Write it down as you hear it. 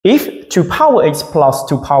If 2 power h plus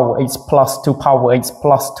 2 power h plus 2 power h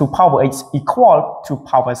plus 2 power h equal to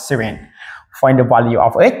power 7, find the value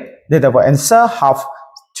of h. Then our answer have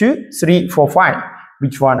 2, 3, 4, 5.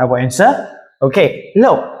 Which one our answer? Okay,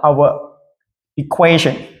 look our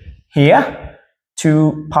equation here.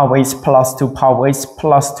 2 power h plus 2 power h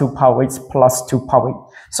plus 2 power h plus 2 power h.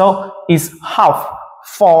 So it's half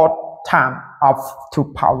 4 times of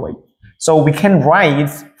 2 power h. So we can write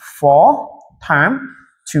 4 times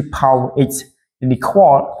 2 power h is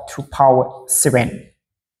equal to power 7.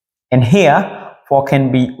 And here 4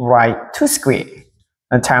 can be write 2 square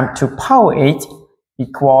and times 2 power h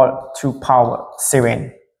equal to power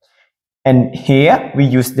 7. And here we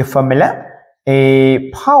use the formula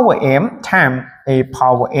a power m times a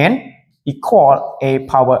power n equal a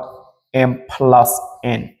power m plus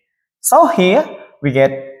n. So here we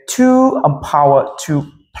get 2 power 2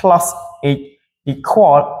 plus 8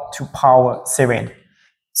 equal to power 7.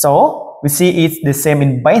 So we see it's the same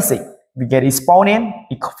in basic. We get exponent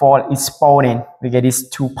equal exponent. We get is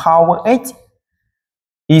 2 power 8.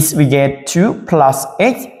 Is we get 2 plus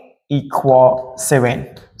 8 equal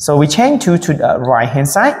 7. So we change 2 to the right hand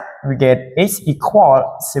side. We get h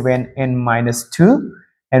equal 7 and minus 2.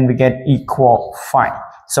 And we get equal 5.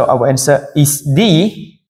 So our answer is D.